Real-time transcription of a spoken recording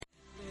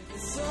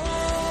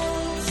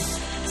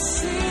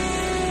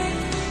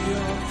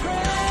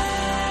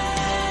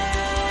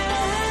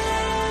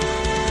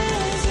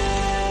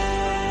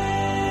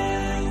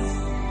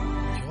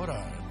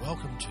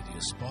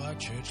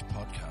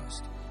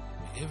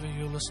wherever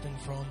you're listening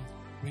from,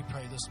 we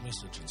pray this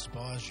message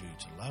inspires you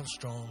to love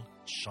strong,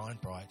 shine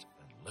bright,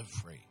 and live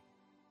free.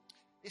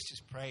 Let's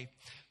just pray.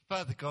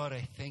 Father God,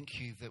 I thank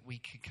you that we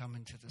could come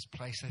into this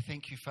place. I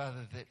thank you,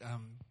 Father, that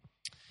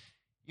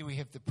we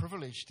have the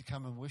privilege to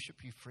come and worship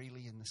you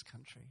freely in this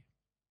country.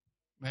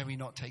 May we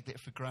not take that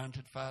for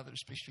granted, Father,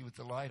 especially with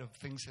the light of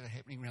things that are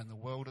happening around the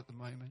world at the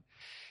moment.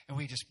 And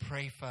we just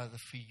pray, Father,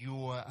 for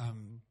your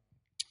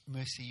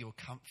mercy, your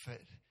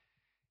comfort,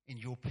 and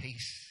your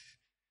peace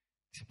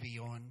to be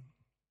on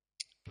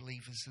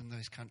believers in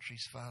those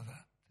countries, Father,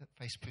 that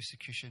face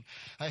persecution.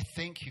 I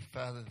thank you,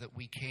 Father, that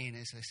we can,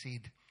 as I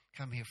said,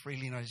 come here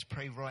freely. And I just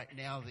pray right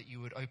now that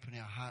you would open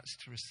our hearts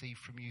to receive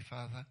from you,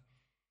 Father.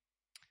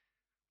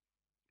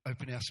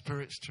 Open our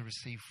spirits to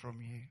receive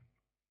from you.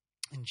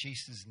 In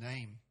Jesus'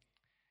 name,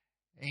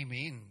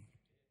 amen.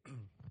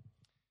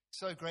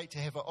 So great to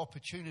have an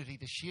opportunity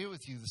to share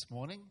with you this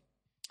morning.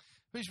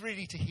 Who's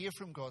ready to hear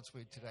from God's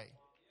word today?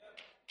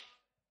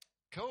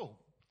 Cool.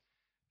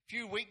 A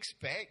few weeks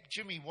back,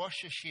 Jimmy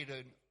Washer shared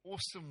an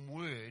awesome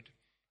word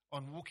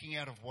on walking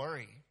out of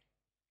worry.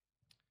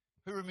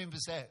 Who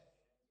remembers that?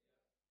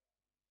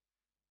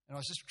 And I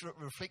was just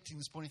reflecting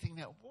this morning, thinking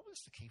about what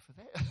was the key for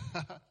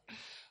that?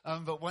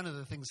 But one of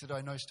the things that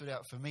I know stood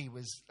out for me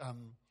was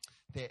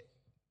that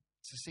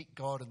to seek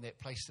God in that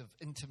place of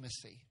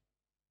intimacy.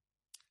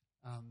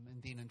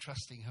 And then in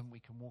trusting him, we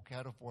can walk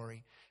out of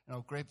worry. And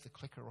I'll grab the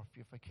clicker off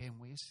you if I can,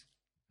 Wes.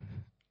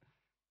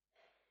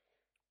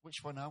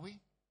 Which one are we?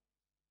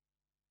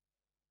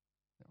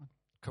 That one?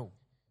 Cool.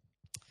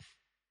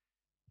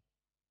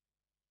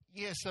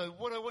 Yeah, so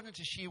what I wanted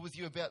to share with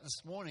you about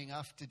this morning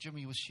after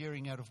Jimmy was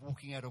sharing out of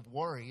walking out of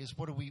worry is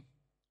what are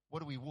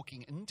we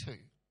walking into?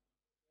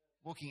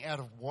 Walking out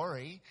of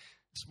worry.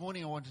 This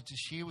morning I wanted to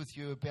share with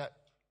you about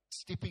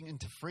stepping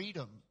into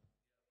freedom.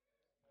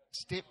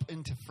 Step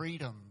into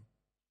freedom.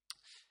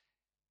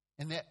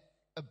 And that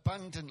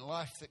abundant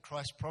life that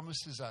Christ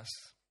promises us.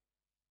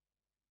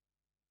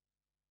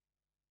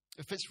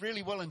 It fits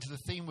really well into the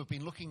theme we've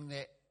been looking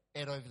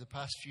at over the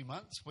past few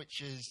months,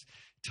 which is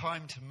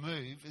time to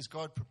move. As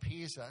God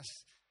prepares us,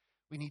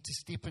 we need to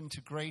step into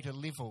greater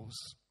levels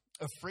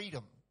of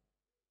freedom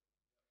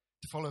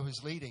to follow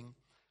his leading.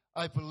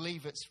 I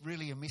believe it's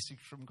really a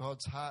message from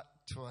God's heart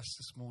to us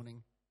this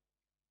morning,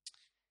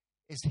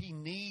 as he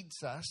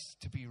needs us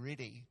to be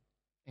ready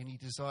and he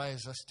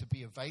desires us to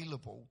be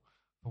available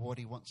for what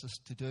he wants us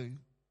to do.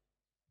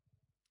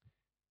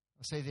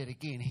 I'll say that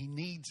again. He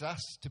needs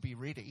us to be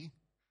ready,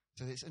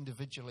 so that's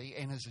individually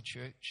and as a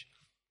church,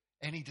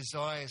 and he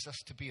desires us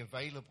to be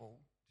available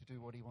to do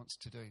what he wants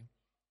to do.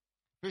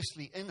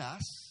 Firstly, in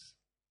us,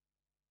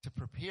 to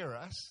prepare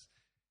us,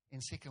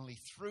 and secondly,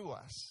 through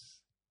us,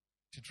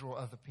 to draw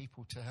other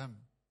people to him.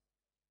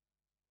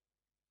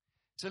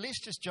 So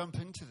let's just jump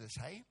into this,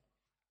 hey?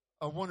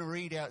 I want to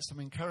read out some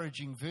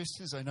encouraging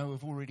verses. I know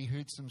we've already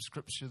heard some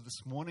scripture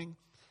this morning,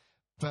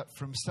 but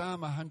from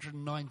Psalm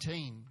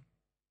 119.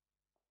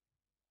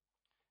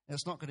 Now,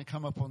 it's not going to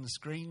come up on the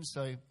screen,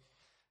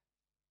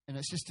 and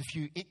it's just a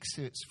few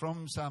excerpts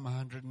from Psalm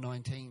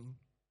 119.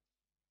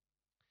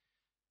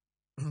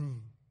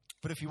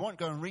 But if you want,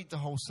 go and read the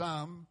whole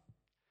psalm.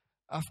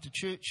 After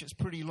church, it's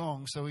pretty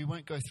long, so we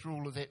won't go through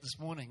all of that this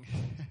morning.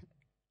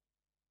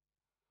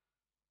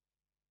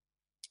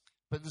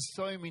 But there's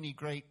so many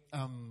great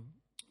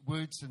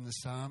words in the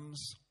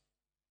Psalms.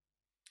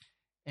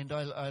 And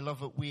I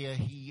love it where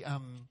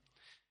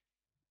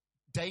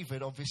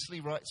David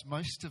obviously writes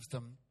most of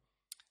them,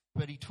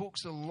 but he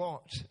talks a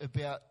lot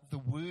about the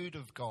word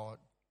of God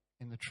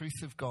and the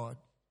truth of God.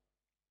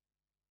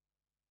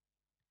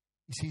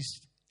 He says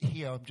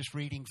here, I'm just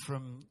reading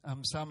from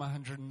Psalm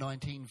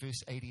 119,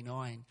 verse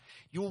 89.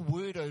 Your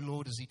word, O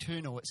Lord, is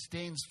eternal. It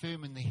stands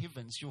firm in the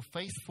heavens. Your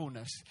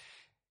faithfulness,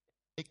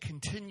 it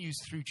continues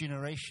through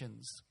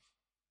generations.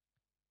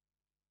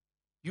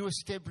 You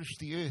establish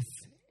the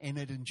earth and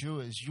it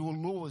endures. Your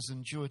laws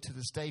endure to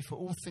this day, for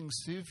all things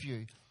serve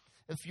you.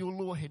 If your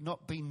law had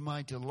not been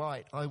my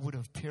delight, I would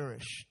have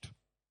perished.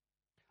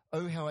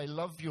 Oh, how I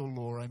love your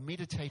law. I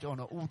meditate on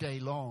it all day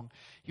long.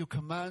 Your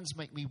commands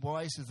make me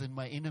wiser than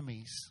my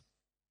enemies.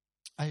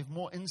 I have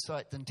more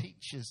insight than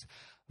teachers,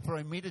 for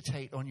I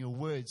meditate on your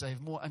words. I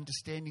have more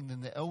understanding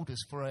than the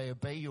elders, for I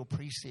obey your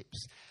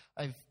precepts.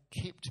 I've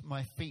kept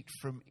my feet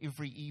from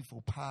every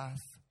evil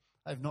path.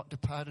 I have not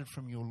departed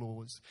from your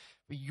laws.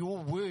 But your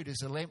word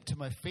is a lamp to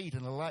my feet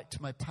and a light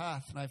to my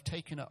path, and I've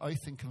taken an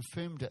oath and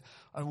confirmed it.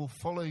 I will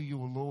follow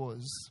your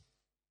laws.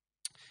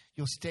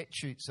 Your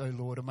statutes, O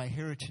Lord, are my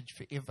heritage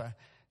forever.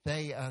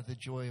 They are the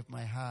joy of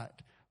my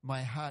heart.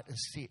 My heart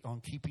is set on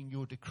keeping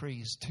your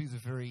decrees to the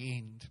very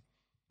end.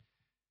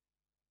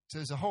 So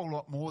there's a whole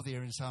lot more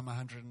there in Psalm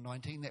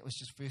 119. That was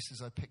just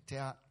verses I picked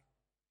out.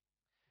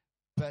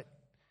 But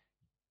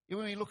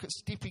when we look at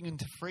stepping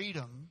into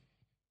freedom,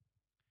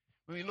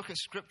 when we look at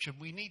Scripture,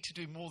 we need to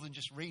do more than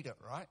just read it,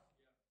 right?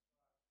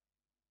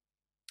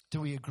 Do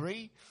we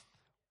agree?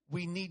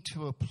 We need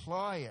to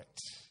apply it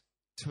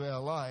to our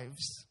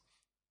lives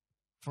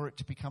for it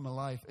to become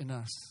alive in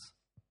us.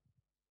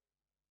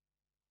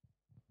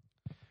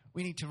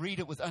 We need to read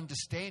it with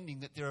understanding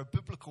that there are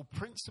biblical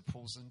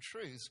principles and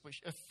truths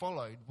which, if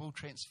followed, will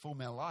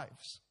transform our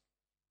lives.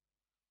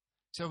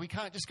 So we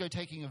can't just go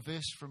taking a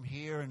verse from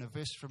here and a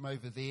verse from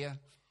over there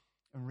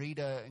and read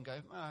it and go,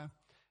 oh,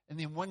 and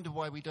then wonder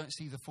why we don't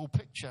see the full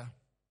picture.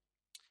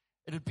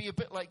 It'd be a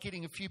bit like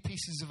getting a few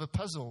pieces of a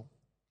puzzle.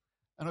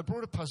 And I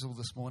brought a puzzle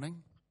this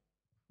morning.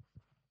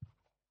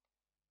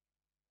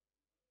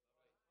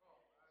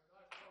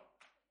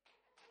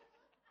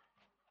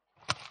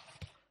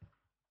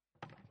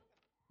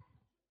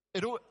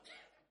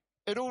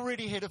 It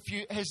already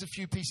has a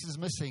few pieces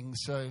missing,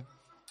 so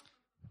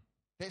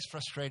that's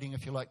frustrating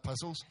if you like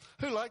puzzles.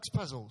 Who likes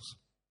puzzles?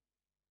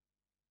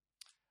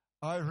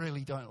 I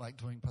really don't like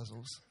doing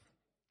puzzles.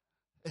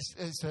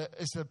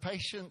 It's a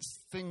patience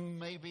thing,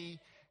 maybe.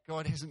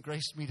 God hasn't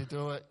graced me to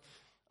do it.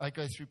 I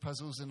go through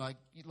puzzles and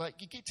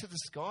you get to the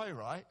sky,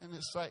 right? And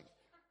it's like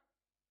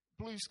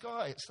blue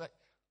sky. It's like,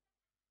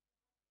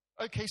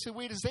 okay, so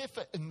where does that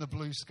fit in the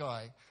blue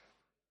sky?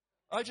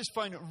 I just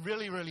find it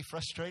really, really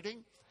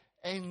frustrating.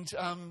 And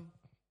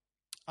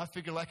I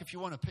figure, like, if you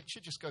want a picture,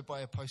 just go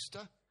buy a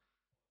poster.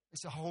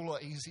 It's a whole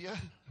lot easier.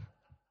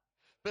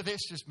 But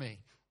that's just me.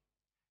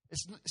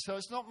 So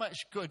it's not much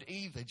good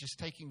either just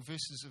taking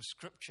verses of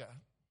Scripture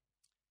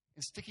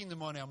and sticking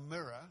them on our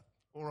mirror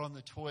or on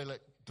the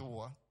toilet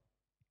door,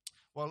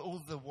 while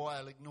all the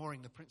while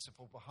ignoring the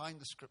principle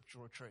behind the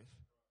scriptural truth.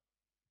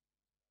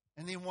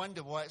 And then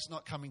wonder why it's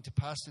not coming to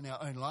pass in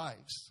our own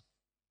lives.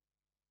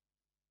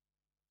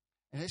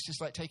 And it's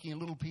just like taking a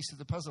little piece of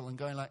the puzzle and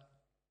going like,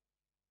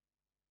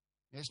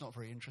 yeah, it's not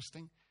very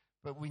interesting.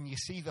 But when you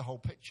see the whole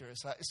picture,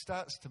 it's like it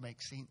starts to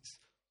make sense.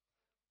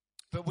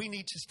 But we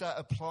need to start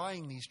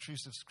applying these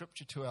truths of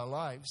Scripture to our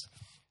lives.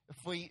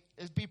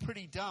 It'd be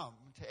pretty dumb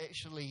to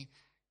actually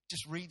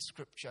just read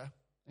Scripture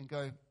and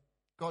go,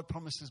 God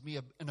promises me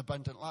an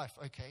abundant life.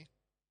 Okay.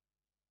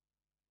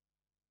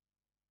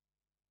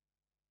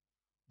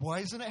 Why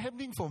isn't it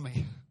happening for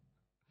me?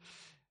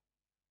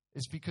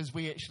 It's because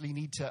we actually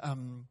need to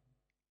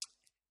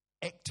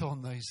act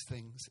on those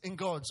things. In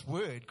God's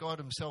word, God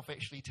himself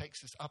actually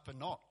takes us up a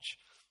notch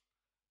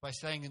by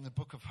saying in the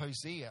book of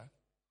Hosea,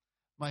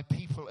 my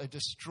people are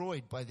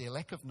destroyed by their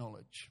lack of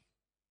knowledge.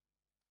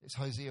 It's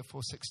Hosea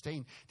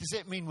 4:16. Does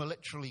that mean we're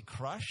literally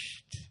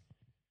crushed,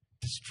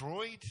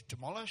 destroyed,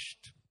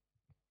 demolished?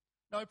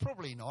 No,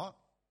 probably not,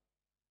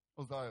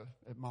 although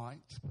it might.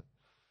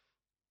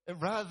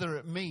 Rather,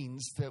 it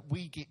means that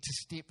we don't get to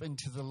step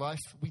into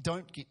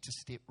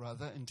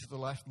the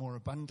life more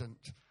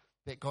abundant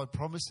that God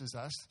promises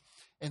us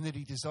and that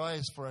he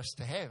desires for us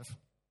to have.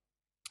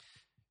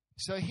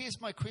 So here's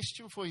my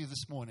question for you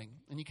this morning,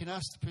 and you can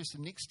ask the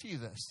person next to you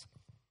this.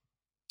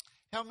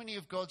 How many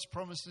of God's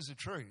promises are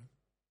true?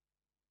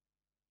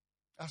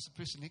 Ask the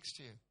person next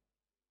to you.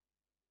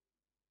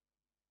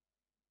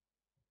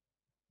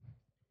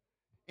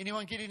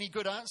 Anyone get any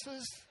good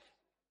answers?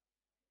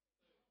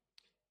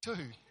 2.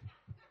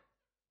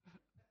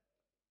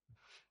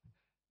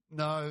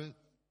 No,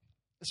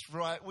 it's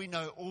right. We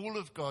know all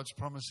of God's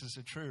promises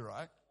are true,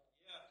 right?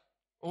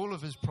 Yeah. All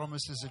of his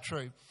promises are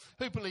true.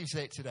 Who believes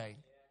that today?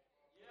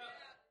 Yeah.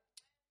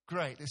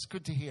 Great. It's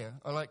good to hear.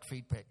 I like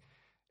feedback.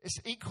 It's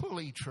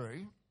equally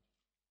true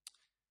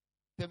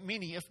that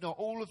many, if not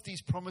all of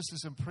these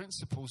promises and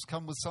principles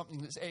come with something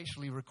that's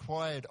actually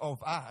required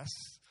of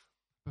us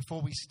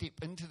before we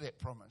step into that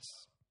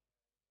promise,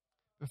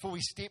 before we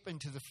step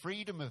into the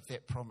freedom of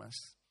that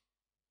promise.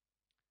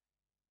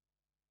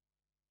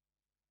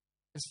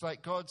 It's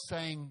like God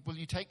saying, will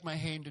you take my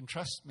hand and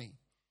trust me?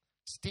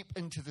 Step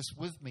into this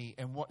with me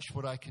and watch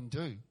what I can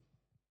do.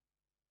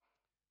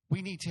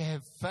 We need to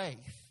have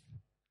faith,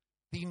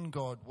 then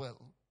God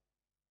will.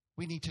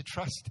 We need to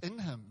trust in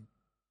him,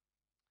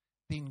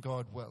 then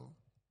God will.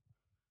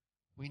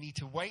 We need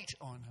to wait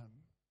on him,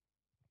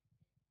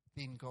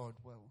 then God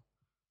will.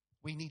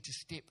 We need to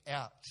step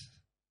out,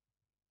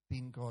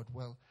 then God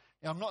will.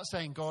 Now, I'm not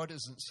saying God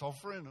isn't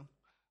sovereign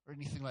or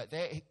anything like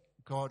that.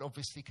 God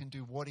obviously can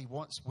do what he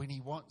wants when he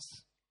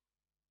wants.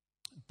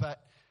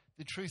 But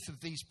the truth of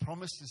these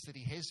promises that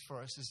he has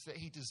for us is that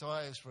he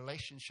desires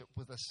relationship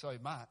with us so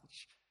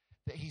much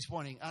that he's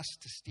wanting us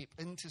to step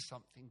into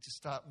something, to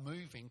start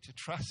moving, to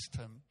trust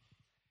him,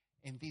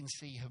 and then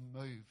see him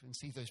move and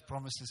see those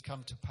promises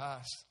come to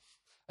pass.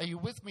 Are you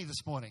with me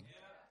this morning?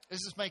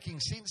 Is this making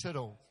sense at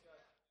all?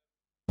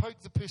 Poke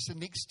the person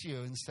next to you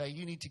and say,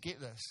 you need to get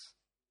this.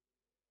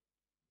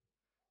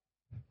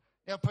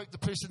 Now poke the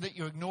person that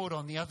you ignored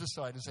on the other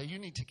side and say, you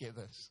need to get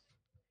this.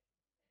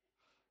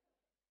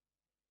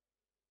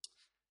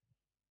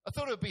 I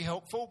thought it would be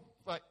helpful.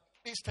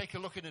 Let's take a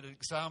look at an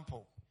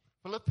example.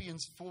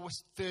 Philippians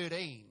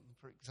 4:13,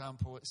 for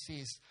example, it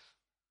says,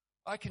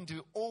 I can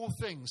do all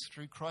things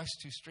through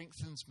Christ who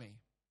strengthens me.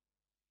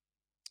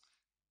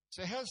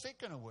 So how's that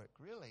going to work,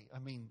 really? I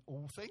mean,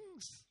 all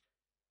things?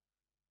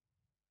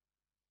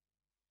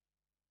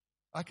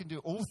 I can do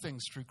all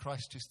things through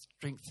Christ who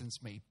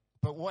strengthens me.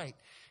 But wait,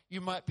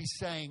 you might be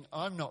saying,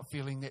 I'm not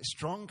feeling that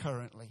strong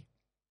currently.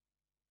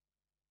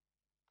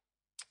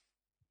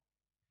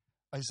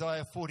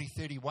 Isaiah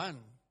 40:31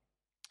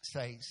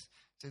 says.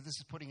 So this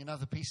is putting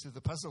another piece of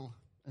the puzzle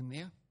in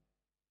there.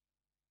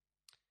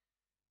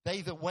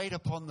 They that wait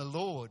upon the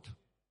Lord,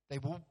 they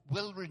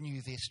will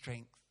renew their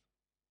strength.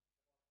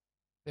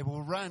 They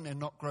will run and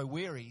not grow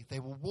weary. They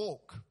will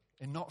walk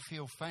and not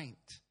feel faint.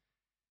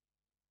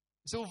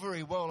 It's all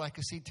very well, like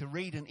I said, to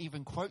read and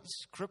even quote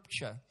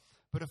scripture,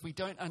 but if we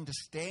don't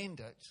understand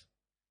it,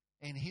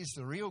 and here's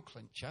the real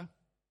clincher,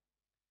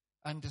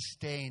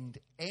 understand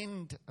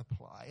and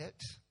apply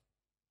it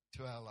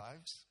to our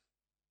lives,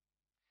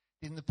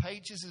 then the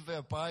pages of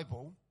our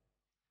Bible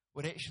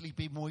would actually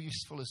be more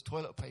useful as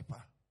toilet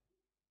paper.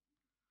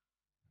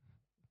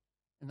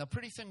 And they're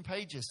pretty thin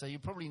pages, so you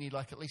probably need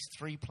like at least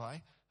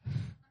 3-ply.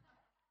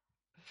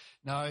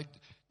 No,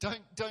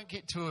 don't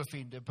get too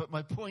offended, but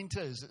my point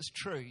is, it's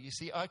true. You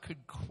see, I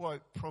could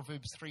quote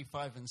Proverbs 3,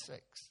 5, and 6.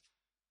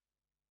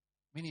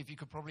 Many of you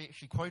could probably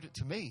actually quote it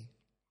to me.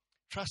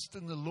 Trust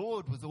in the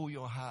Lord with all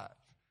your heart.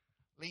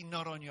 Lean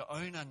not on your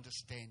own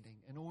understanding.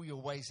 In all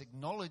your ways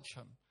acknowledge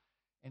him,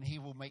 and he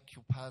will make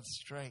your path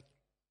straight.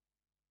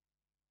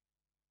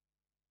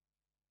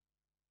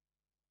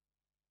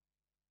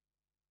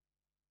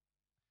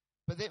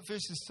 But that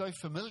verse is so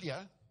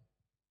familiar,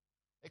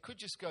 it could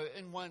just go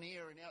in one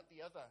ear and out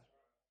the other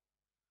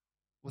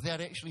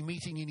without actually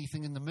meeting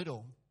anything in the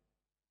middle,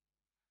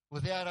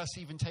 without us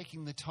even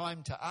taking the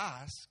time to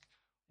ask,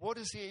 what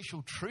is the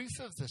actual truth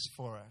of this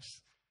for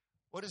us?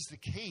 What is the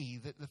key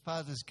that the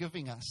Father's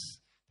giving us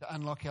to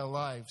unlock our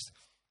lives,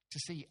 to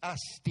see us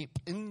step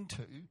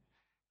into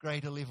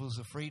greater levels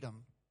of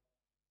freedom?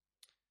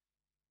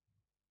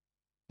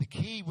 The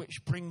key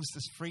which brings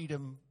this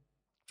freedom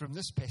from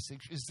this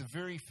passage is the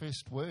very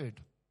first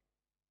word: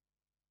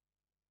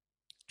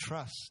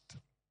 trust.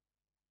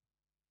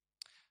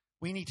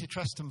 We need to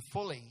trust him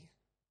fully.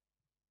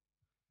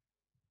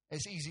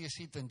 It's easier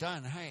said than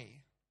done,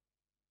 hey?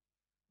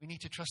 We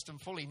need to trust him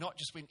fully, not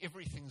just when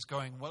everything's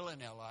going well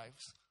in our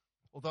lives.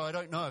 Although I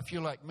don't know if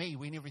you're like me,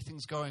 when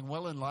everything's going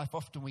well in life,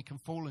 often we can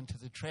fall into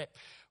the trap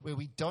where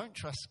we don't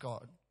trust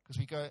God. Because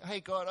we go,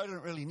 hey God, I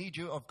don't really need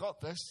you. I've got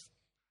this.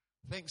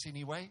 Thanks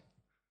anyway.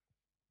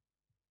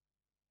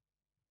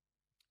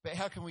 But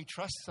how can we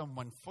trust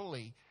someone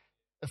fully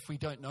if we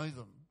don't know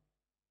them?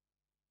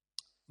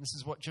 This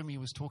is what Jimmy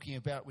was talking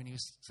about when he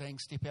was saying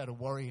step out of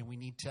worry, and we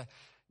need to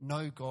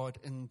know God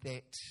in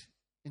that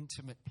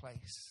intimate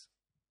place.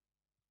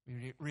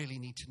 We really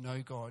need to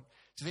know God.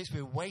 So that's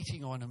where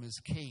waiting on him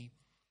is key.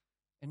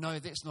 And no,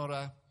 that's not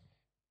a,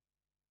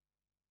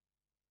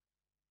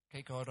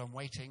 okay, God, I'm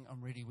waiting,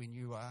 I'm ready when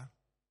you are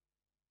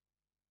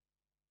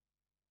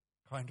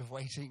kind of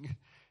waiting.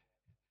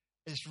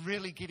 It's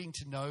really getting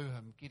to know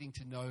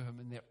him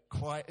in that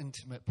quiet,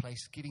 intimate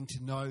place, getting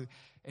to know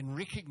and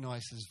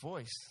recognize his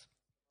voice,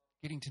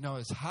 getting to know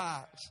his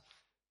heart.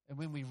 And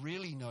when we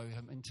really know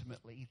him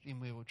intimately, then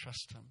we will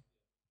trust him.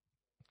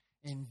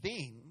 And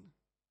then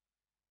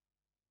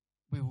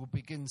we will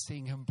begin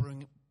seeing him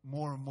bring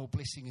more and more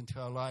blessing into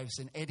our lives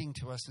and adding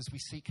to us as we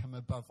seek him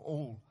above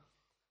all.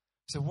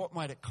 So what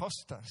might it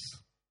cost us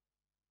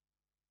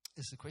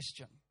is the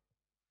question.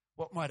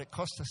 What might it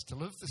cost us to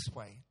live this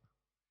way?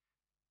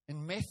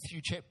 In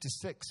Matthew chapter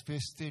 6,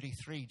 verse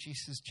 33,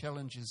 Jesus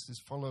challenges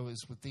his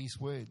followers with these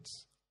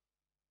words.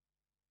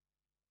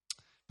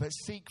 But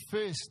seek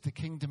first the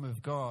kingdom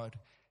of God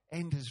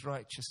and his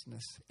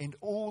righteousness, and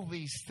all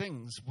these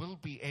things will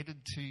be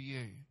added to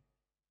you.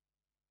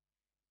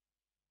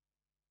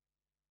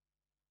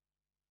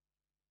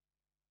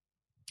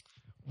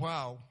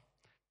 Wow.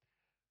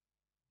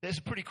 That's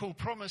a pretty cool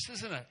promise,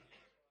 isn't it?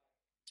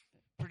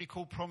 Pretty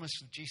cool promise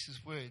with Jesus'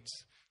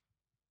 words.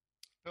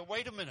 But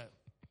wait a minute.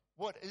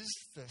 What is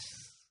this?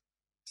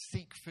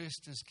 Seek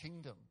first his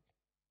kingdom.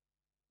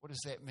 What does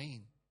that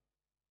mean?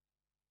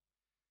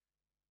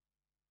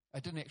 I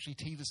didn't actually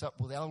tee this up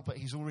with Al, but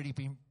he's already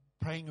been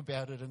praying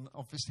about it, and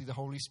obviously the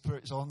Holy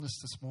Spirit's on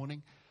this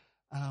morning.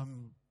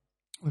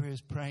 Where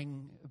he's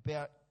praying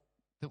about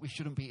that we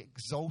shouldn't be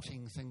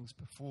exalting things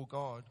before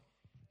God,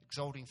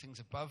 exalting things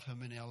above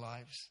him in our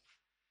lives.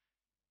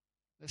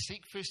 Now,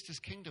 seek first his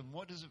kingdom.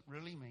 What does it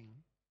really mean?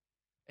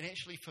 And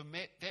actually, for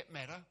that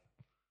matter,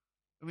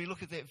 when we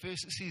look at that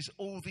verse, it says,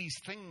 all these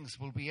things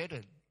will be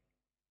added.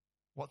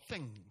 What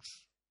things?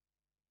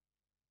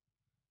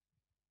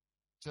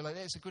 So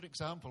that's a good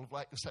example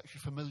of such a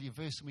familiar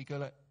verse, and we go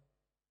like,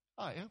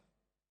 oh yeah,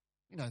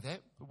 we know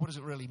that, but what does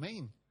it really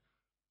mean?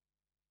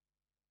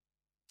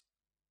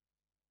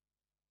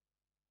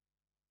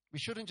 We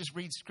shouldn't just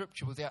read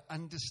scripture without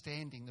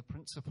understanding the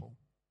principle,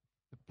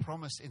 the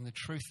promise and the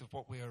truth of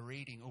what we are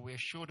reading, or we're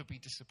sure to be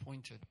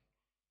disappointed.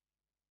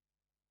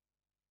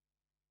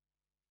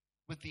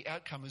 With the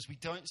outcome is we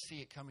don't see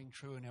it coming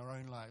true in our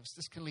own lives.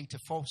 This can lead to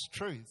false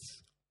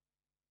truths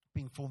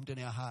being formed in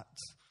our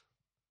hearts.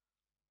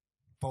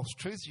 False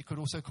truths, you could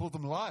also call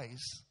them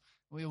lies.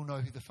 We all know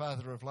who the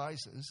father of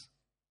lies is.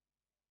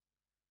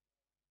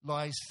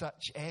 Lies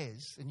such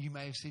as, and you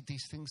may have said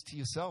these things to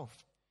yourself,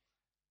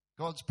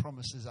 God's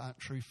promises aren't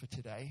true for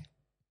today.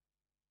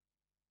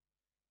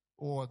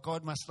 Or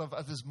God must love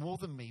others more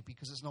than me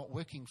because it's not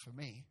working for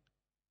me.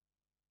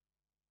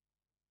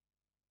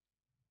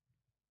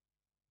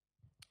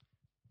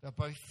 They're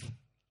both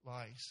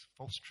lies,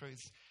 false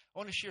truths. I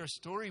want to share a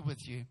story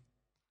with you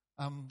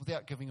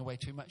without giving away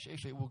too much.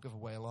 Actually, it will give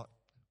away a lot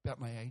about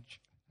my age.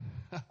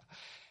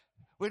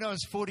 When I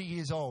was 40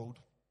 years old,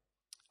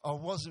 I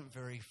wasn't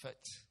very fit.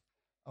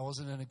 I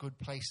wasn't in a good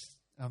place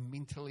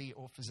mentally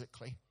or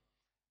physically.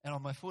 And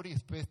on my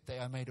 40th birthday,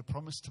 I made a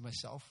promise to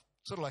myself,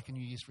 sort of like a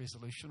New Year's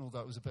resolution,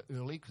 although it was a bit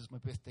early because my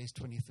birthday is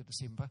 20th of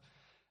December,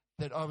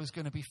 that I was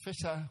going to be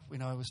fitter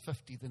when I was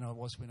 50 than I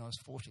was when I was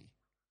 40.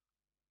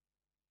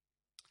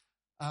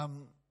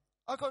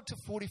 I got to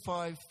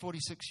 45,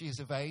 46 years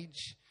of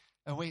age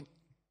and went,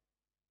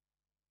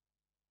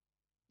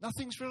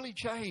 nothing's really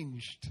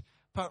changed,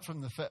 apart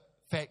from the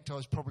fact I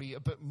was probably a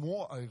bit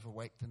more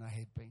overweight than I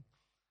had been,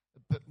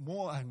 a bit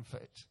more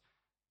unfit.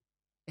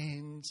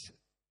 And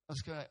I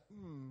was going,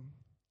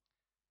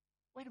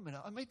 wait a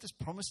minute, I made this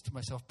promise to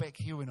myself back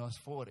here when I was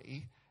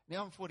 40.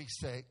 Now I'm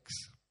 46.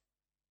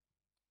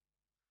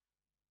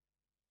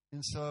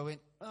 And so I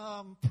went,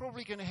 I'm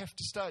probably going to have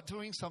to start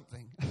doing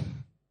something.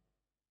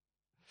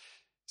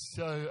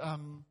 So,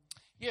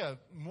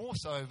 more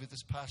so over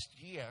this past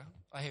year,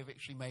 I have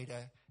actually made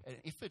an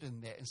effort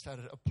in that and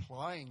started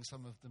applying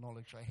some of the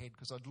knowledge I had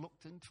because I'd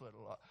looked into it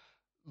a lot,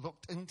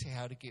 looked into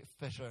how to get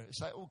fitter. It's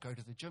like, go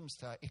to the gym,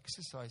 start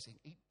exercising,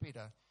 eat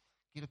better,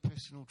 get a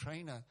personal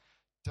trainer.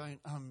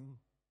 Don't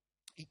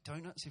eat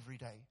donuts every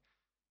day.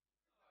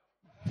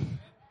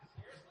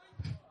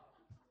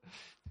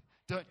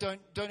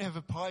 Don't have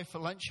a pie for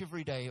lunch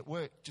every day at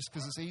work just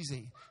because it's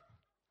easy.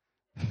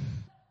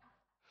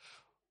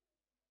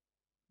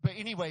 But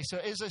anyway, so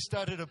as I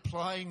started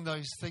applying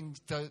those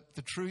things, the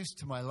truths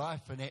to my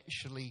life and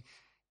actually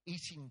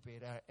eating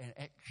better and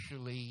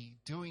actually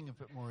doing a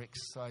bit more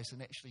exercise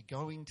and actually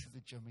going to the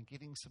gym and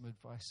getting some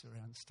advice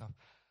around stuff.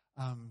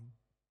 And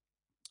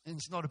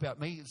it's not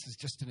about me, this is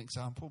just an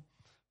example.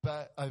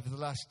 But over the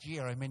last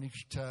year, I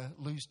managed to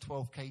lose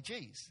 12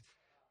 kgs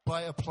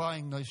by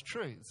applying those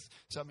truths.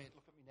 So, look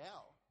at me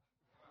now.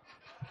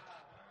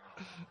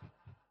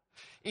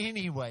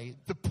 Anyway,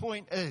 the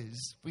point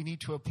is, we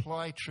need to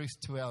apply truth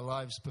to our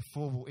lives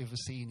before we'll ever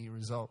see any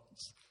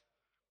results.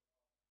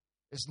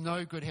 It's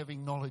no good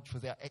having knowledge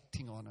without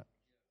acting on it.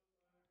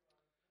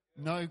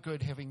 No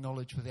good having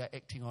knowledge without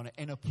acting on it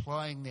and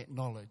applying that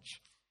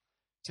knowledge.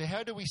 So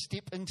how do we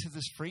step into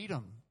this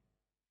freedom?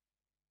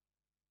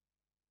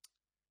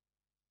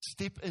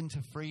 Step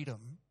into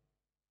freedom.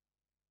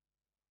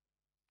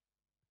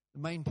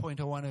 The main point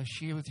I want to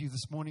share with you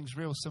this morning is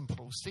real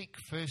simple. Seek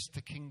first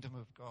the kingdom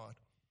of God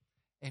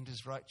and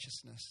his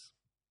righteousness.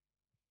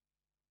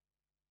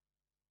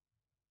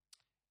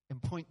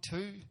 And point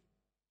 2,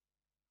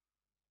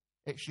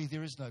 actually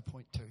there is no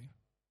point 2.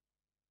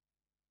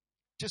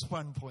 Just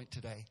one point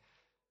today.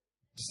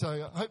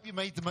 So I hope you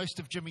made the most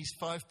of Jimmy's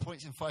 5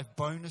 points and 5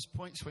 bonus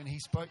points when he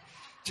spoke.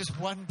 Just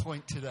one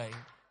point today.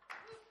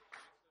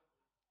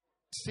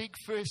 Seek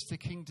first the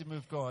kingdom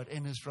of God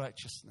and his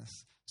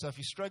righteousness. So if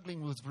you're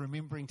struggling with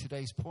remembering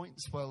today's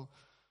points,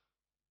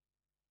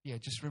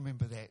 just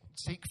remember that.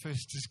 Seek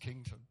first his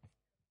kingdom,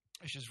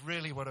 which is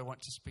really what I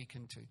want to speak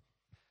into.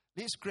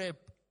 Let's grab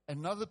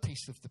another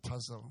piece of the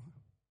puzzle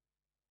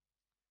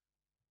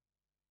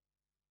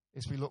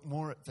as we look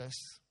more at this.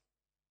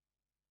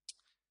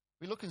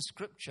 We look in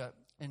Scripture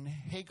in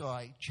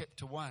Haggai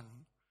chapter 1.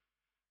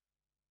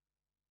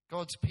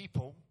 God's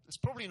people. It's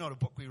probably not a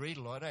book we read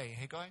a lot,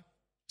 Haggai?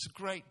 It's a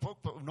great book,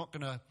 but we're not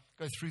going to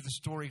go through the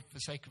story for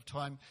the sake of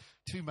time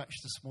too much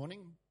this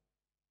morning.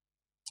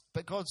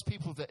 But God's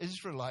people, the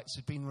Israelites,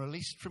 had been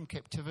released from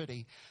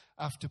captivity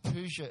after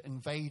Persia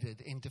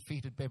invaded and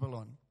defeated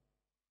Babylon.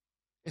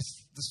 As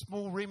the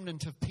small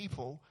remnant of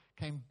people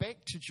came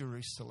back to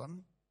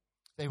Jerusalem,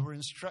 they were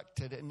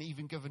instructed and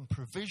even given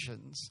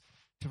provisions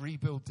to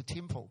rebuild the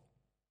temple.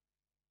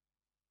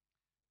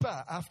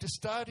 But after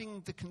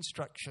starting the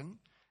construction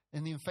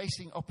and then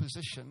facing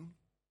opposition,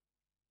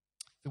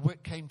 the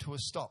work came to a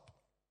stop.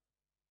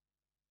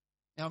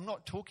 Now, I'm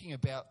not talking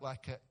about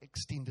like an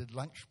extended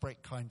lunch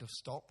break kind of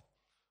stop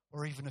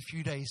or even a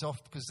few days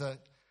off because the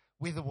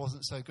weather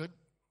wasn't so good.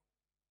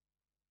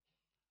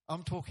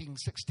 I'm talking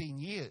 16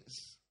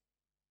 years.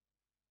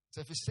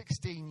 So for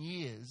 16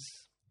 years,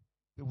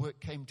 the work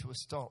came to a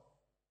stop.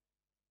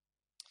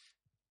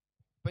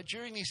 But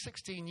during these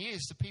 16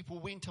 years, the people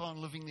went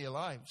on living their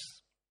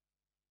lives.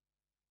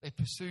 They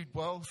pursued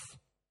wealth,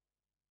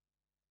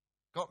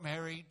 got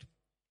married,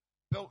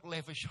 built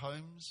lavish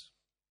homes.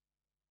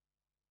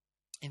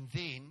 And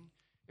then,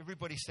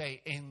 everybody say,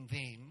 and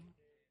then,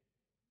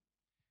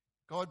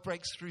 God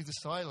breaks through the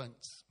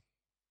silence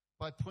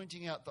by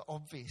pointing out the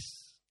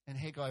obvious. In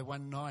Haggai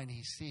 1:9,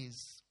 he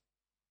says,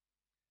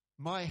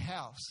 my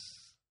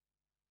house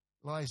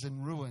lies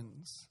in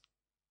ruins,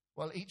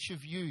 while each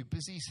of you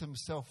busies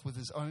himself with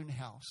his own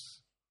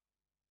house.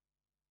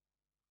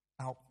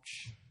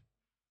 Ouch.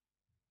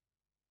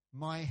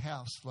 My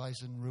house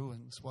lies in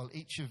ruins, while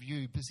each of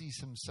you busies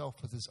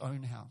himself with his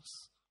own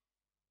house.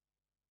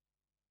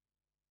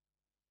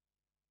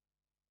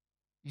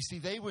 You see,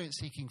 they weren't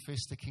seeking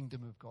first the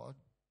kingdom of God.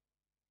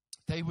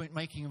 They weren't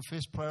making him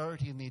first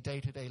priority in their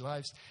day-to-day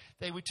lives.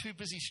 They were too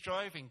busy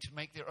striving to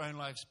make their own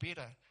lives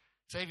better,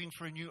 saving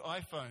for a new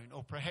iPhone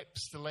or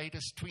perhaps the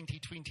latest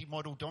 2020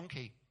 model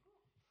donkey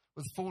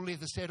with full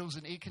leather saddles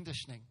and air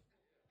conditioning.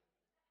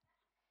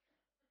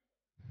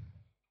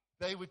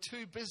 They were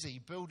too busy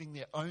building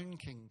their own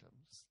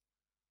kingdoms.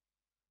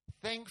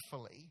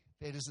 Thankfully,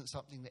 that isn't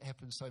something that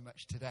happens so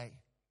much today.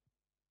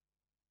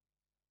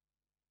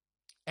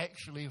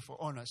 Actually, if we're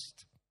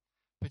honest,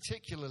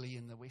 particularly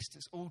in the West,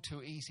 it's all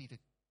too easy to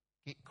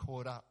get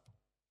caught up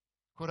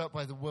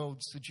by the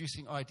world's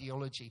seducing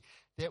ideology.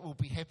 That we'll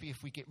be happy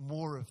if we get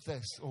more of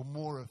this or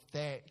more of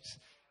that,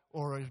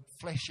 or a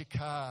flashy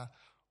car,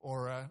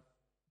 or a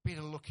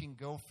better-looking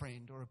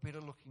girlfriend, or a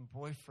better-looking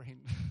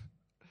boyfriend.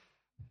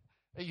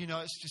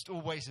 It's just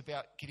always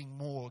about getting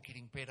more,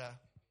 getting better,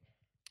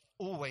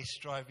 always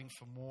striving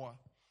for more.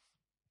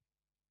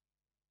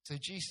 So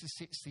Jesus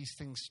sets these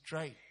things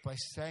straight by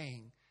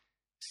saying,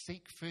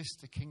 seek first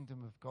the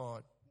kingdom of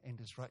God and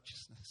his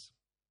righteousness.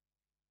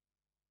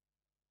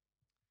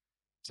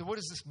 So what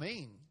does this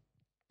mean?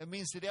 It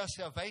means that our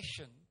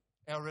salvation,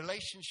 our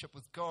relationship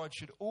with God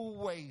should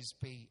always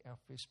be our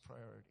first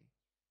priority.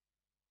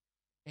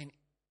 And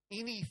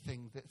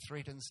anything that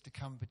threatens to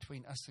come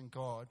between us and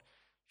God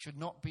should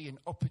not be an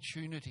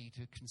opportunity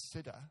to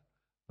consider,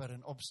 but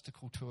an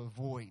obstacle to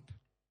avoid.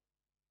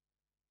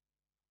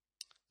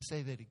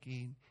 Say that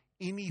again.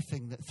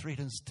 Anything that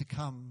threatens to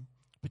come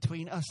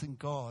between us and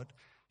God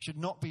should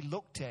not be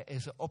looked at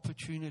as an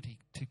opportunity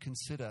to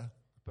consider,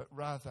 but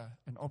rather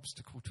an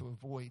obstacle to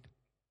avoid.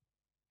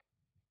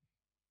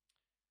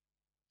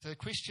 So the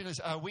question is,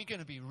 are we going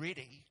to be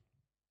ready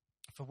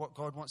for what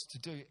God wants to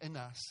do in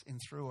us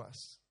and through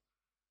us?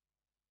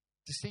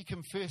 To seek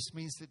him first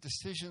means that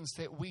decisions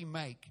that we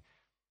make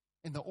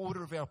in the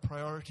order of our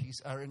priorities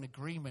are in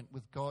agreement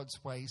with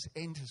God's ways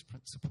and his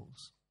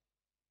principles.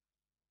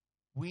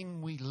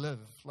 When we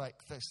live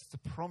like this,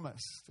 the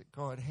promise that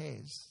God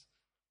has,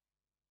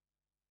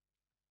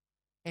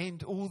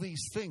 and all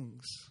these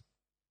things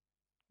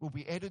will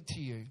be added to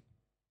you,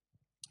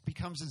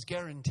 becomes his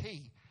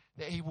guarantee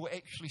that he will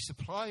actually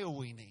supply all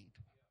we need.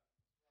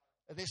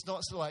 That's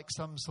not like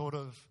some sort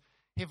of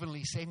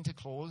heavenly Santa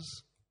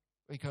Claus.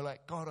 We go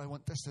like, God, I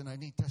want this and I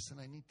need this and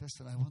I need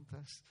this and I want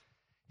this.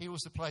 He will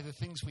supply the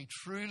things we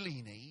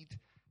truly need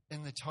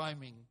in the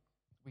timing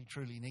we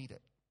truly need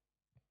it.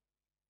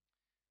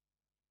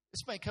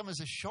 This may come as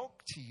a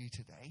shock to you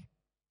today,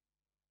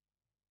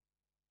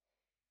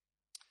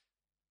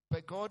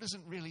 but God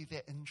isn't really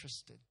that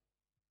interested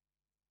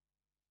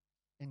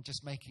in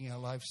just making our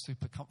lives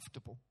super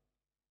comfortable.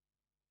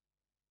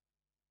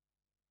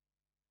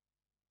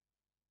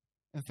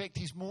 In fact,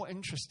 he's more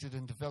interested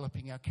in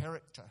developing our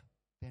character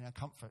than our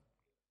comfort.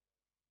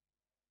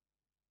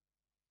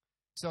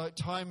 So at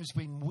times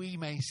when we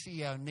may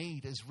see our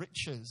need as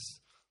riches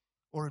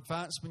or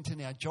advancement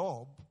in our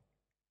job,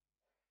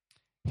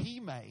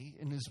 he may,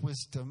 in his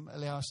wisdom,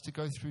 allow us to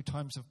go through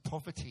times of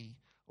poverty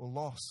or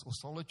loss or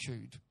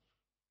solitude,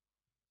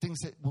 things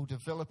that will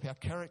develop our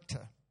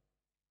character.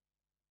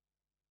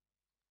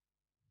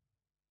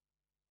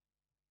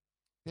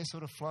 That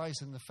sort of flies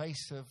in the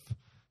face of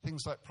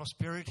things like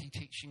prosperity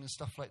teaching and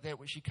stuff like that,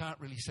 which you can't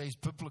really say is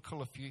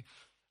biblical if you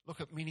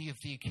look at many of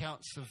the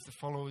accounts of the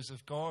followers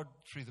of God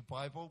through the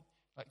Bible,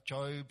 like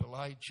Job,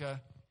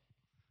 Elijah,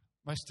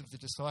 most of the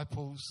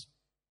disciples,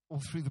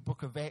 all through the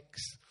book of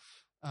Acts.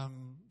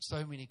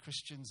 So many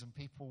Christians and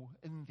people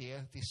in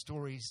there, their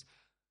stories,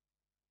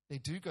 they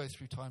do go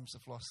through times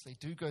of loss. They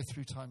do go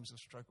through times of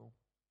struggle,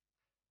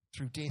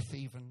 through death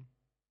even.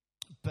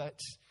 But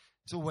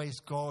it's always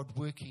God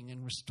working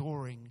and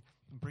restoring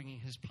and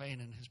bringing his plan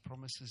and his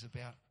promises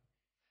about.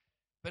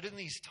 But in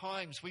these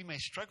times, we may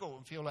struggle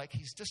and feel like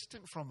he's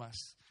distant from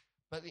us.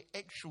 But the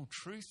actual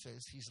truth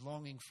is he's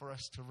longing for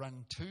us to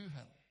run to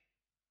him,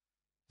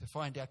 to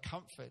find our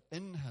comfort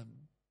in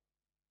him,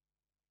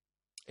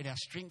 and our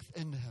strength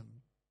in him,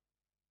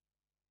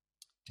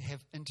 to have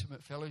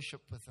intimate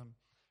fellowship with him.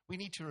 We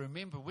need to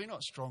remember we're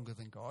not stronger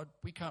than God.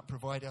 We can't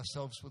provide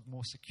ourselves with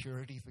more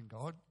security than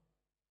God.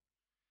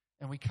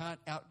 And we can't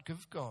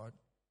outgive God.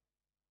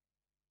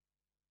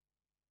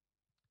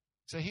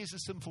 So here's a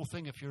simple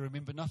thing, if you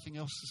remember nothing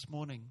else this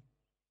morning.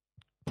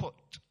 Put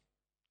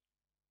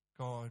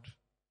God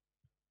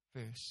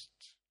first.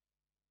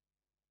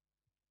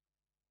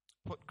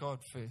 Put God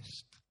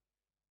first.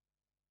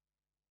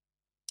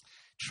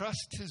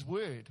 Trust his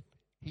word.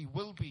 He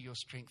will be your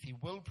strength. He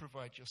will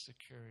provide your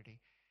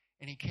security.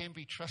 And he can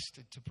be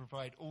trusted to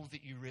provide all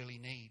that you really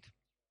need.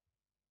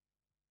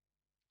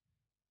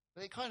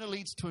 But it kind of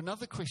leads to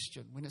another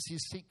question when it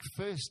says seek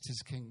first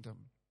his kingdom.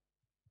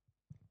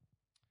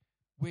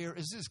 Where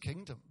is his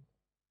kingdom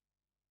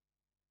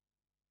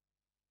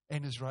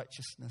and his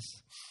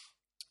righteousness?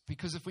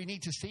 Because if we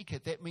need to seek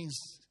it, that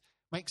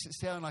makes it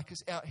sound like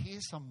it's out here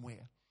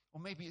somewhere.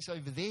 Or maybe it's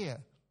over there,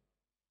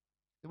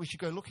 that we should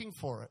go looking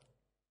for it.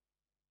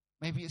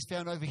 Maybe it's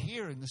down over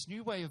here in this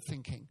new way of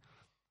thinking.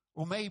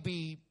 Or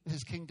maybe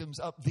his kingdom's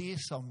up there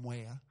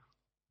somewhere,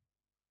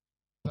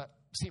 but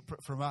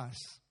separate from us.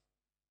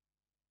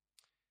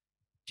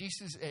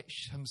 Jesus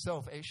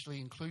himself actually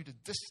included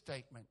this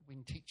statement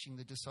when teaching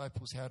the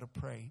disciples how to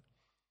pray.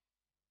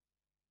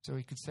 So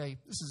he could say,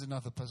 this is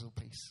another puzzle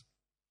piece.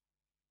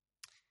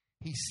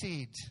 He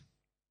said,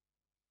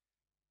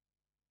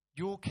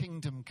 your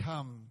kingdom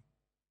come,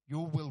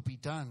 your will be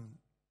done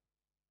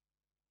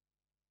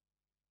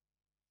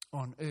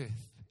on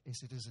earth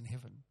as it is in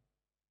heaven.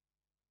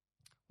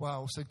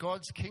 Wow, so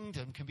God's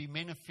kingdom can be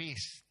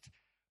manifest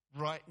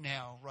right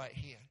now, right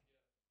here.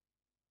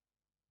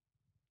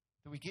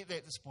 Did we get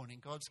that this morning?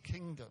 God's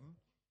kingdom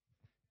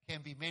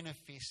can be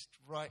manifest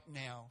right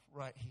now,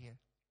 right here.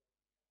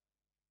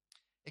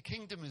 A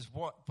kingdom is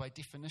what, by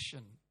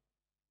definition?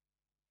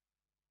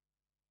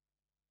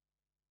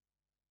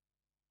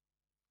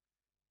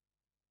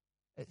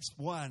 It's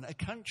one, a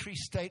country,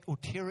 state, or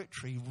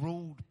territory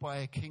ruled by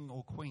a king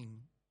or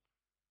queen.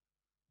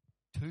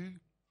 Two,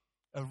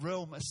 a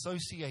realm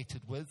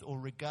associated with or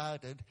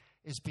regarded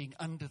as being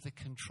under the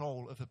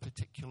control of a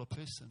particular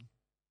person.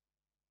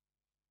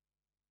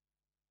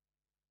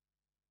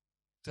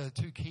 So the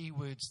two key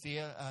words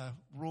there are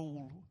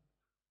rule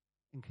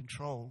and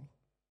control.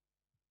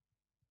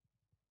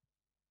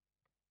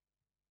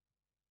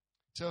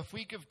 So if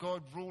we give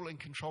God rule and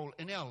control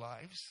in our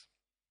lives,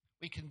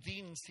 we can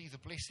then see the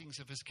blessings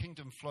of his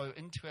kingdom flow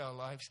into our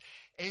lives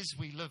as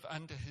we live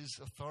under his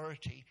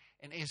authority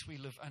and as we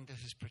live under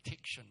his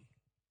protection.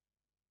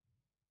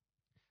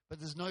 But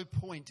there's no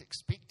point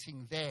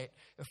expecting that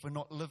if we're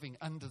not living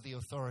under the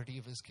authority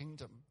of his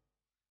kingdom.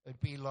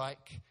 It'd be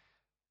like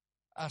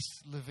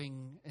us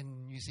living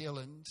in New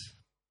Zealand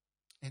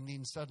and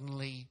then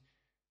suddenly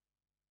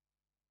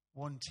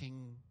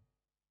wanting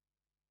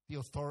the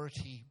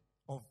authority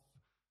of,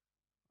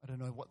 I don't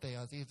know what they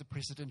are, they're the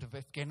president of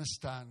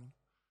Afghanistan,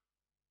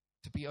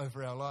 to be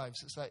over our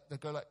lives. It's like, they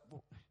go like,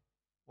 well,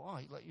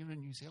 why? Like, you're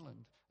in New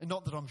Zealand. And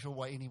not that I'm sure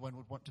why anyone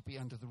would want to be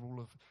under the rule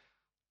of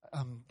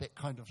that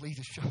kind of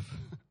leadership.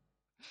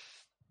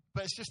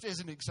 But it's just as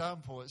an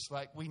example, it's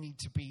like we need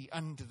to be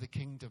under the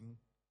kingdom,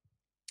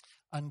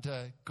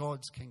 under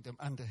God's kingdom,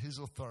 under his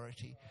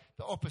authority.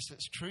 The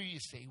opposite's true, you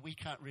see. We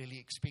can't really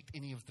expect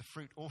any of the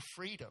fruit or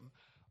freedom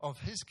of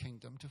his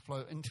kingdom to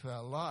flow into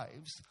our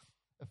lives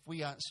if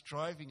we aren't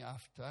striving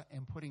after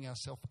and putting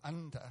ourselves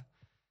under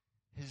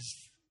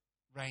his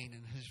reign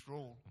and his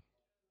rule.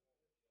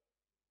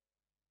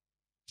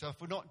 So if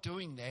we're not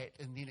doing that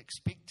and then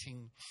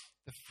expecting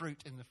the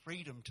fruit and the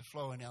freedom to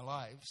flow in our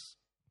lives,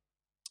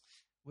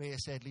 we're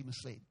sadly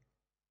misled.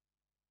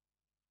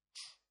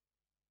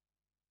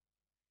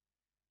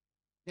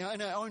 Now,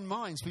 in our own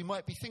minds, we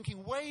might be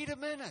thinking, wait a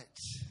minute.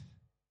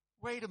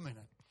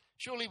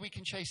 Surely we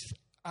can chase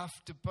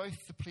after both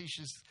the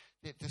pleasures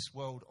that this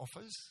world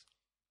offers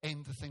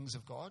and the things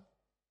of God.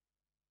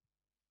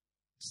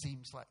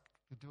 Seems like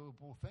the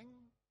doable thing.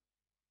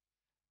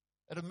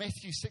 Out of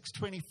Matthew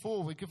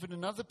 6:24, we're given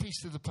another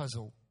piece of the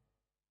puzzle.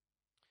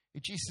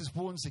 Jesus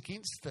warns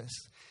against this.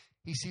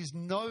 He says,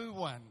 no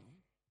one,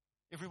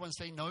 everyone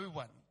say no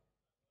one.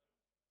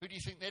 Who do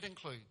you think that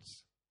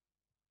includes?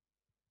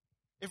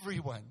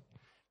 Everyone.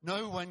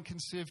 No one can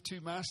serve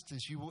two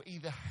masters. You will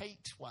either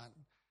hate one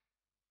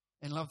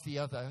and love the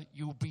other.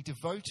 You will be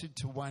devoted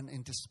to one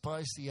and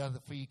despise the other,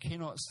 for you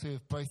cannot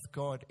serve both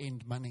God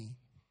and money.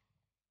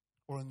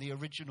 Or in the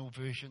original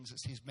versions, it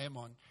says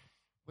mammon,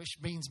 which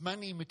means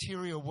money,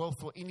 material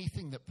wealth, or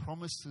anything that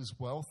promises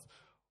wealth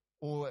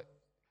or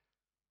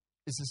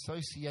is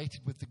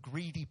associated with the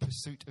greedy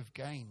pursuit of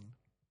gain.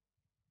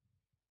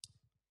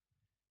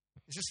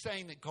 Is this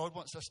saying that God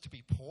wants us to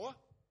be poor?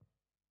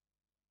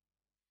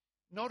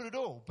 Not at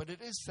all, but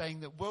it is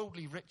saying that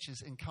worldly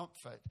riches and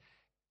comfort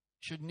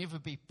should never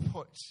be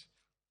put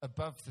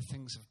above the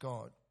things of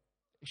God.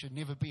 It should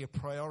never be a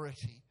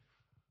priority.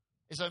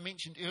 As I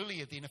mentioned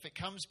earlier then, if it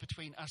comes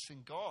between us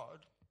and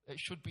God, it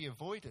should be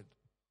avoided.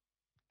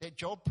 That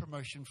job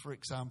promotion, for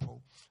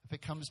example, if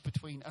it comes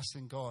between us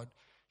and God,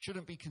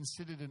 shouldn't be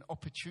considered an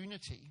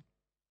opportunity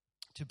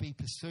to be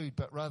pursued,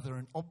 but rather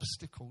an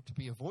obstacle to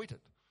be avoided.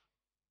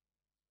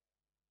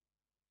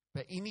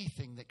 But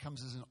anything that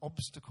comes as an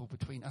obstacle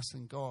between us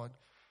and God,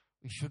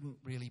 we shouldn't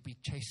really be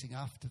chasing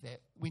after that.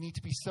 We need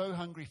to be so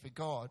hungry for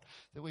God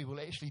that we will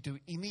actually do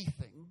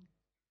anything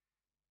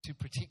to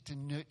protect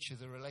and nurture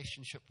the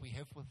relationship we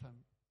have with him.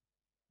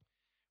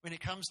 When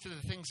it comes to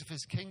the things of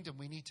his kingdom,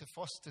 we need to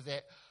foster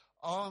that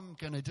I'm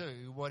going to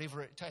do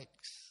whatever it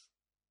takes.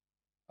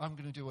 I'm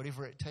going to do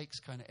whatever it takes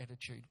kind of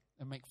attitude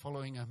and make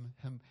following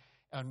him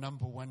our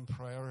number one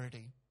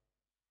priority.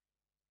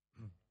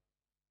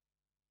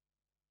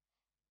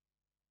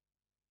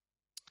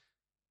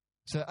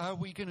 So are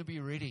we going to be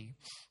ready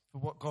for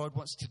what God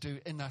wants to do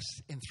in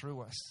us and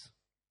through us?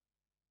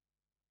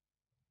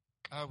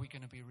 Are we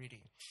going to be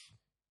ready?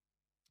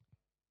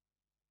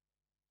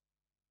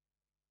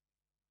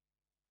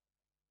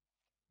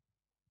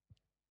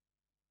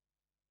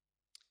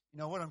 You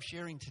know, what I'm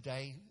sharing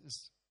today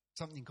is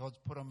something God's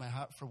put on my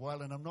heart for a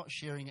while, and I'm not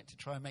sharing it to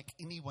try and make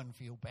anyone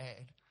feel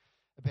bad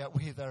about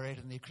where they're at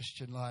in their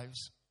Christian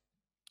lives,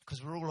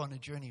 because we're all on a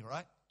journey,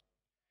 right?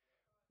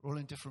 We're all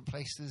in different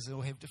places, and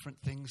we'll have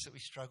different things that we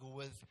struggle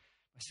with.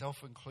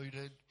 myself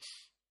included.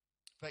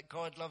 But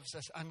God loves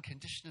us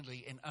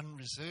unconditionally and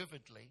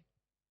unreservedly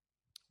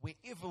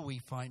wherever we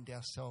find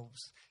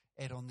ourselves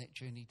at on that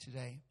journey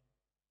today.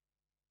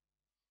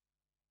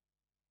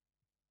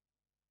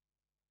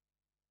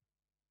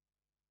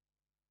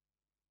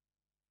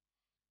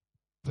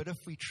 But if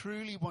we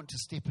truly want to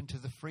step into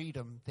the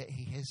freedom that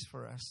he has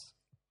for us,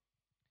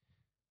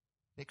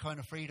 that kind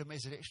of freedom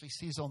as it actually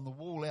says on the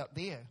wall out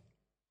there,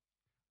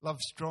 love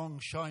strong,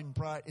 shine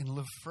bright, and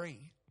live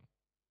free.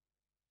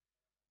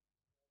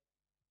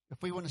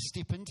 If we want to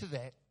step into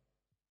that,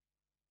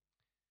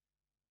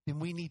 then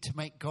we need to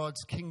make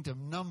God's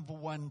kingdom number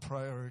one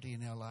priority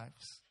in our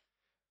lives.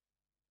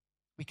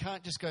 We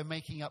can't just go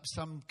making up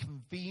some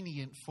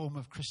convenient form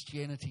of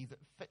Christianity that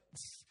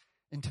fits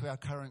into our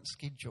current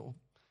schedule,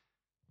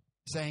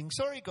 saying,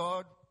 sorry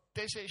God,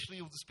 that's actually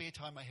all the spare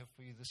time I have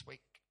for you this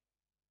week.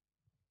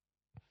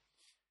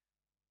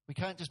 We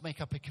can't just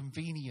make up a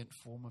convenient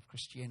form of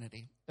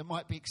Christianity. It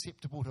might be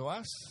acceptable to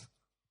us,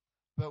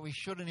 but we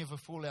shouldn't ever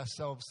fool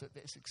ourselves that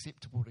that's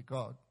acceptable to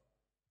God.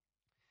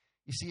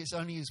 You see, it's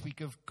only as we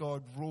give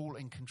God rule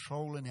and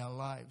control in our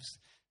lives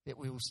that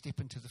we will step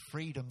into the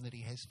freedom that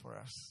he has for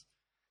us.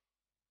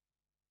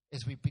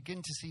 As we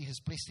begin to see his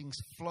blessings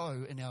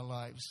flow in our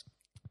lives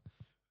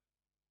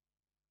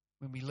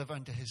when we live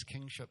under his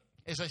kingship.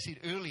 As I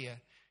said earlier,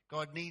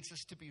 God needs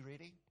us to be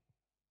ready,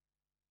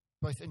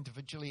 both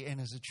individually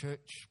and as a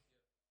church.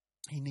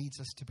 He needs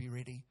us to be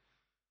ready.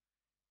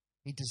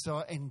 He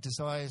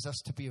desires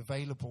us to be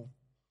available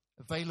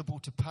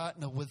to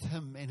partner with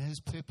him and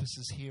his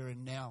purposes here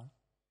and now.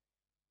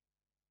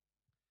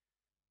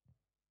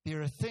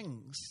 There are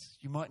things,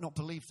 you might not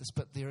believe this,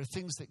 but there are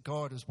things that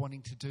God is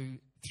wanting to do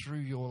through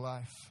your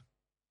life.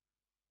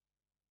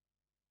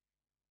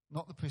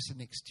 Not the person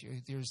next to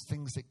you. There's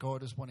things that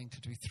God is wanting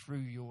to do through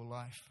your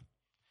life.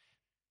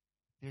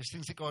 There's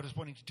things that God is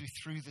wanting to do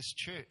through this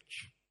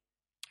church.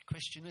 The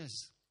question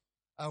is,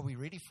 are we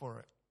ready for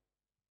it?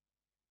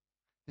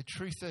 The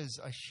truth is,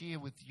 I share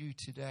with you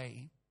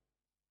today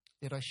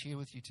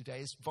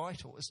is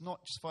vital. It's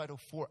not just vital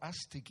for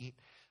us to get,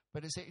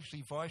 but it's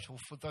actually vital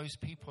for those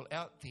people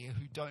out there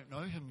who don't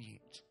know him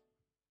yet.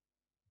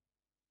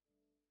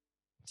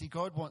 See,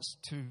 God wants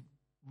to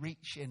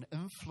reach and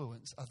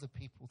influence other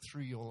people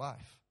through your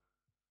life.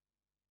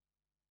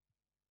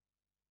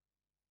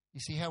 You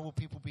see, how will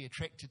people be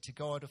attracted to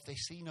God if they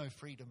see no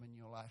freedom in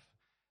your life?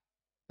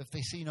 If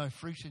they see no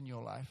fruit in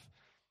your life?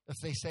 If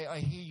they say, I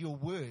hear your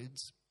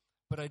words,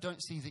 but I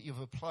don't see that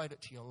you've applied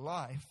it to your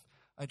life.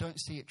 I don't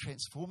see it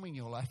transforming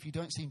your life. You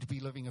don't seem to be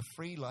living a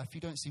free life. You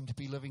don't seem to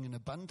be living an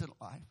abundant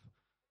life.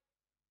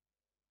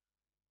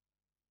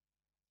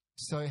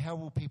 So how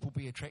will people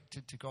be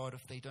attracted to God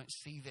if they don't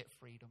see that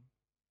freedom?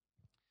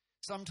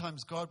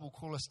 Sometimes God will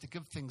call us to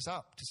give things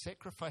up, to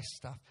sacrifice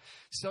stuff,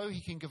 so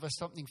he can give us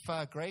something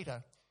far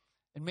greater.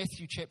 In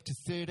Matthew chapter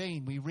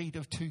 13, we read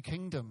of two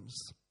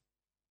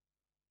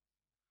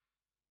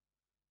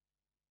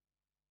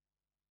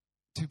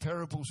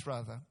parables,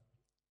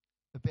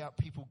 about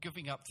people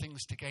giving up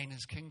things to gain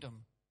his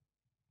kingdom.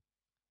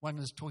 One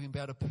is talking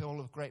about a pearl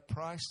of great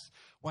price.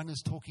 One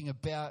is talking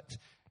about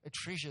a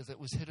treasure that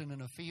was hidden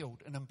in a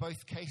field. And in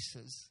both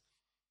cases,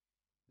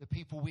 the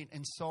people went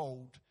and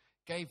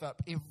gave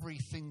up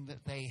everything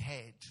that they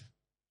had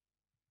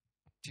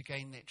to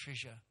gain that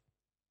treasure.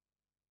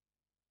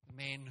 The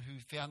man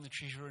who found the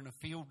treasure in a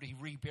field, he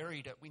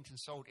reburied it, went and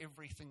sold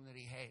everything that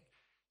he had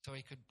so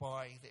he could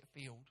buy that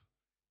field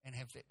and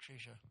have that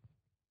treasure.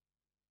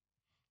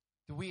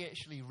 Do we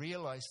actually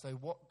realize, though,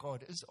 what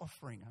God is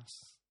offering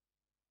us?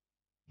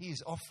 He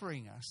is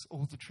offering us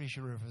all the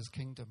treasure of his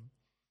kingdom.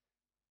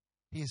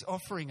 He is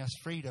offering us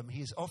freedom.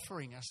 He is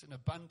offering us an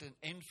abundant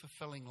and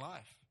fulfilling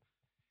life.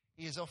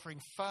 He is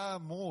offering far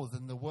more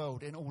than the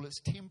world and all its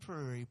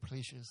temporary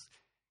pleasures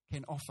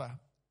can offer.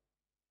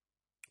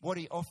 What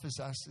he offers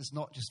us is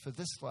not just for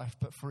this life,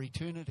 but for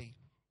eternity.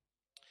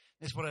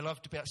 That's what I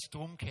loved about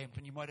Storm Camp,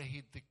 and you might have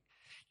heard the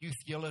youth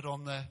yell it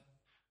on the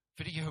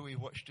video we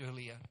watched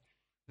earlier.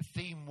 The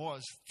theme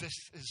was, this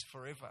is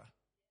forever.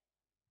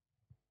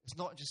 It's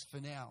not just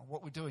for now.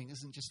 What we're doing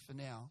isn't just for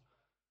now.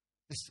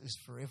 This is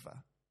forever.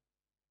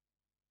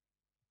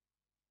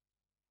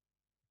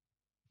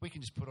 We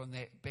can just put on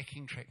that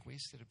backing track,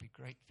 Wes. That'd be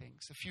great.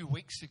 Thanks. A few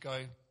weeks ago,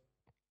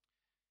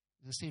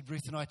 as I said,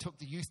 Ruth and I took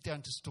the youth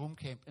down to Storm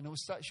Camp, and it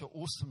was such an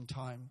awesome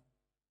time.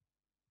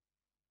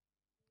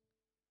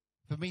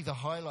 For me, the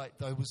highlight,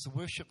 though, was the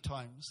worship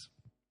times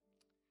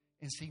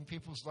and seeing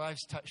people's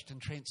lives touched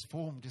and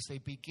transformed as they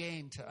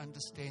began to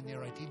understand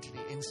their identity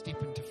and step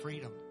into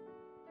freedom.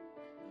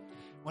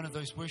 One of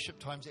those worship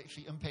times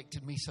actually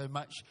impacted me so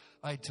much,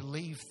 I had to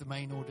leave the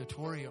main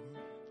auditorium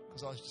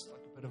because I was just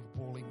like a bit of a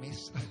bawling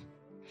mess.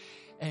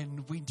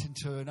 And went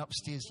into an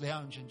upstairs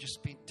lounge and just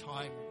spent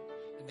time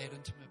in that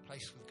intimate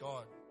place with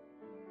God.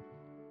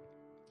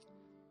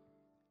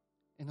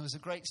 And there was a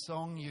great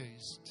song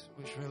used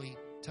which really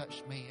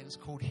touched me, and it's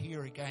called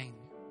Here Again.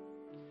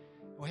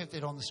 We'll have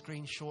that on the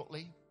screen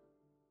shortly.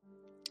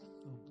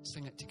 We'll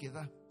sing it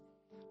together.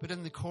 But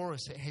in the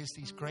chorus it has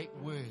these great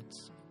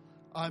words.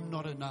 I'm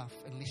not enough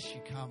unless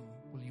you come.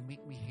 Will you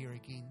meet me here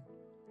again?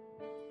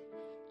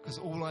 Because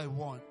all I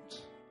want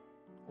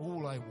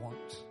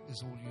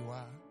is all you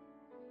are.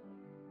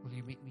 Will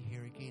you meet me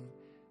here again?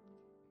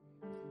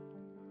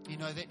 You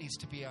know, that needs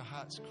to be our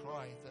heart's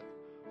cry, that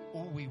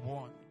all we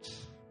want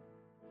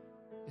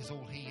is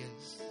all He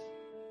is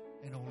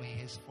and all He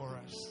has for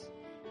us.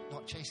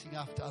 Not chasing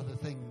after other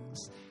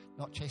things,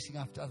 not chasing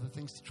after other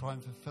things to try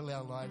and fulfill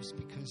our lives,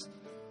 because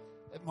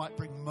it might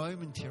bring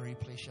momentary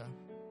pleasure,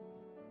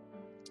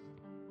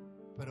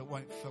 but it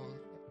won't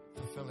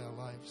fulfill our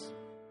lives.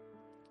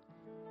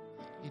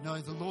 You know,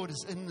 the Lord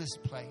is in this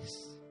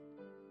place,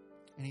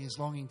 and He is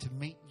longing to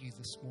meet you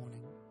this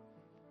morning.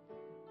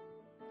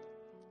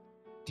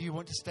 Do you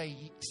want to say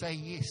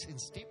yes and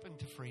step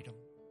into freedom?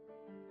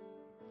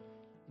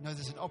 You know,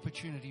 there's an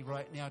opportunity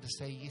right now to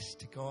say yes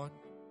to God.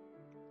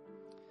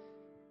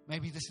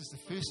 Maybe this is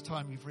the first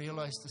time you've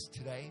realized this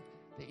today,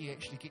 that you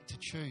actually get to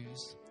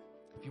choose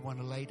if you want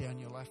to lay down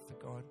your life for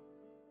God.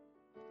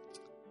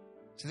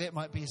 So that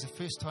might be as a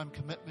first-time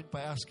commitment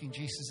by asking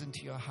Jesus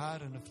into your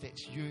heart, and if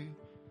that's you,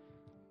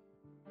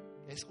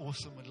 that's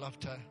awesome. We'd love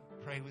to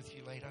pray with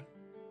you later.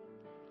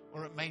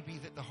 Or it may be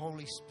that the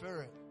Holy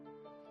Spirit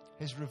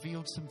has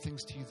revealed some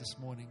things to you this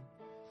morning,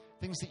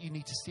 things that you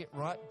need to set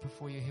right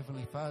before your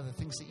Heavenly Father,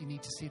 things that you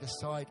need to set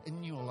aside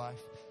in your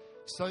life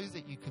so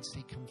that you could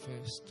seek Him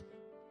first,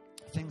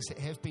 things that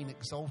have been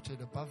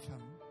exalted above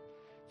Him,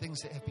 things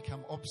that have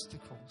become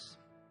obstacles.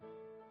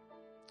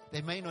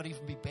 They may not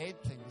even be bad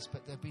things,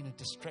 but they've been a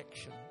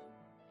distraction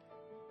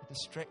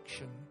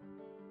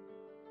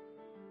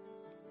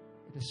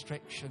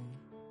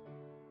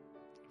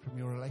from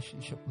your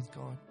relationship with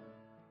God.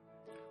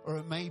 Or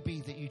it may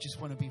be that you just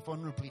want to be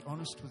vulnerably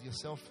honest with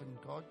yourself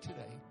and God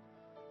today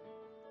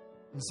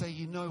and say,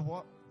 you know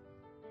what?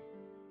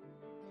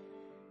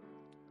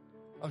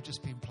 I've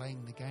just been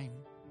playing the game.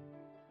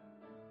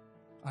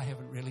 I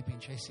haven't really been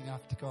chasing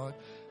after God.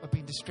 I've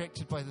been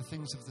distracted by the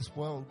things of this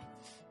world.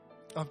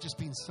 I've just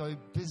been so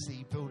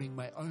busy building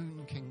my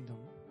own kingdom.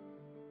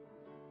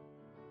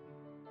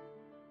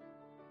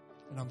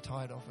 And I'm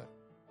tired of it.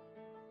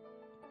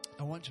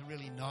 I want to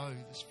really know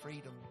this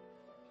freedom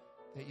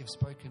that you've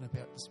spoken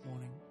about this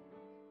morning.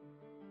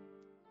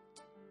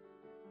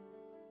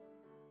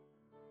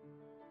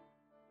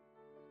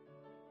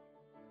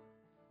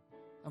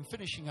 I'm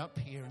finishing up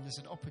here, and there's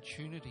an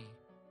opportunity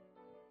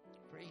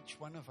for each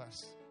one of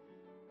us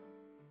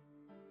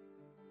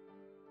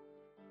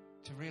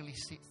to really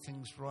set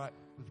things right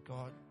with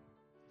God.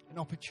 An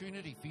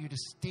opportunity for you to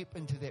step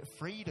into that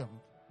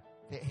freedom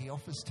that He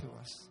offers to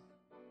us.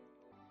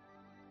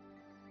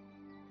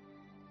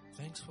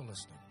 Thanks for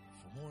listening.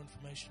 For more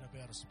information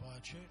about Aspire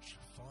Church,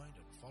 find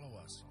and follow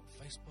us on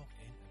Facebook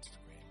and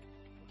Instagram,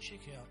 or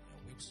check out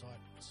our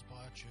website,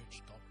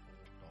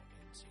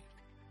 aspirechurch.org.nz.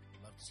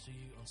 We'd love to see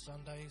you on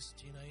Sundays,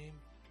 10 a.m,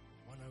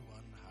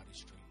 101 Hardy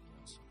Street.